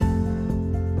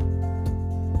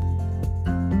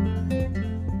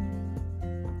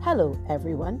Hello,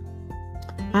 everyone,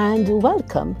 and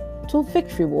welcome to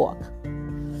Victory Walk.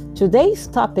 Today's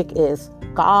topic is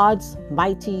God's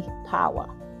mighty power.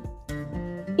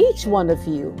 Each one of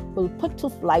you will put to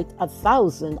flight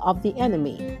 1,000 of the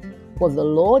enemy, for the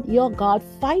Lord your God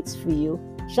fights for you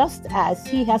just as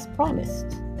he has promised.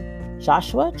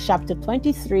 Joshua chapter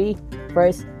 23,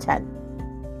 verse 10.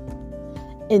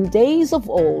 In days of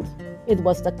old, it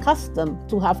was the custom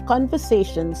to have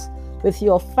conversations with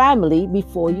your family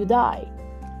before you die.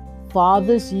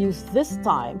 Fathers used this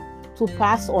time to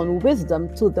pass on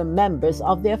wisdom to the members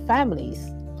of their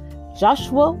families.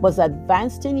 Joshua was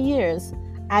advanced in years,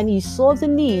 and he saw the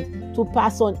need to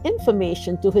pass on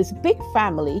information to his big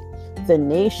family, the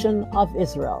nation of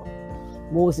Israel.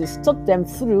 Moses took them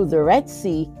through the Red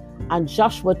Sea, and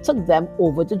Joshua took them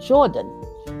over the Jordan.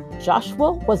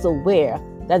 Joshua was aware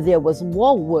that there was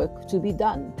more work to be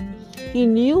done. He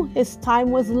knew his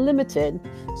time was limited,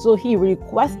 so he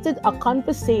requested a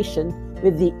conversation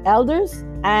with the elders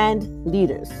and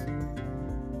leaders.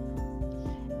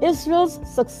 Israel's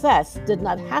success did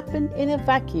not happen in a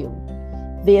vacuum.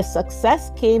 Their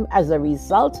success came as a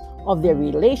result of their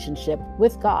relationship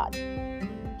with God.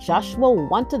 Joshua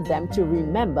wanted them to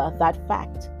remember that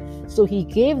fact, so he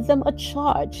gave them a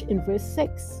charge in verse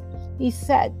 6. He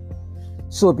said,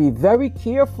 "So be very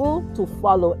careful to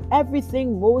follow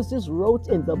everything Moses wrote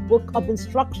in the book of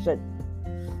instruction.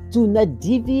 Do not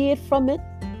deviate from it,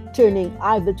 turning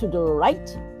either to the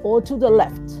right or to the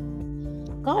left."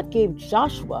 God gave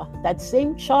Joshua that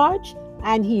same charge,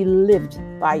 and he lived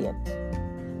by it.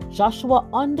 Joshua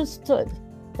understood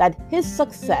that his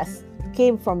success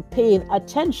came from paying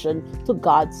attention to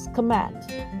God's command.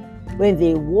 When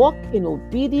they walk in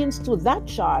obedience to that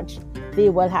charge, they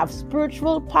will have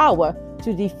spiritual power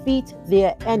to defeat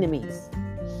their enemies.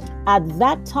 At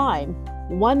that time,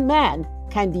 one man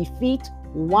can defeat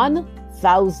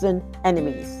 1,000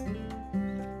 enemies.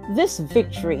 This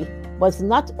victory was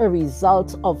not a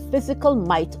result of physical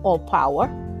might or power.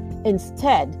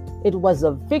 Instead, it was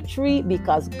a victory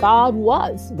because God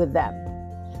was with them.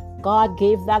 God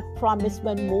gave that promise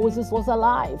when Moses was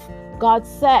alive. God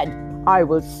said, "I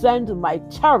will send my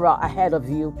terror ahead of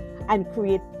you and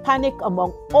create panic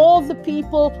among all the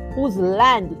people whose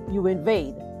land you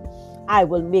invade. I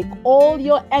will make all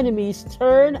your enemies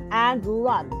turn and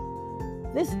run."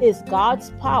 This is God's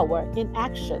power in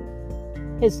action.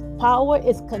 His power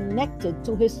is connected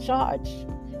to his charge.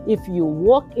 If you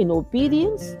walk in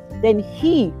obedience, then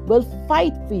he will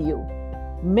fight for you.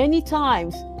 Many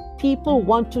times, people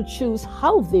want to choose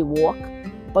how they walk,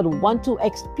 but want to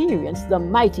experience the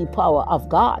mighty power of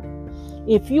God.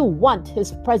 If you want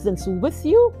his presence with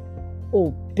you,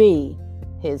 obey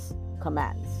his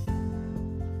commands.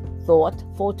 Thought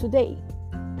for today.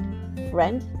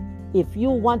 Friend, if you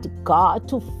want God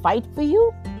to fight for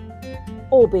you,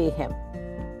 obey him.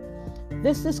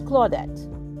 This is Claudette,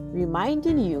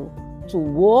 reminding you to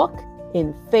walk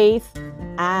in faith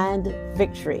and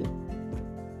victory.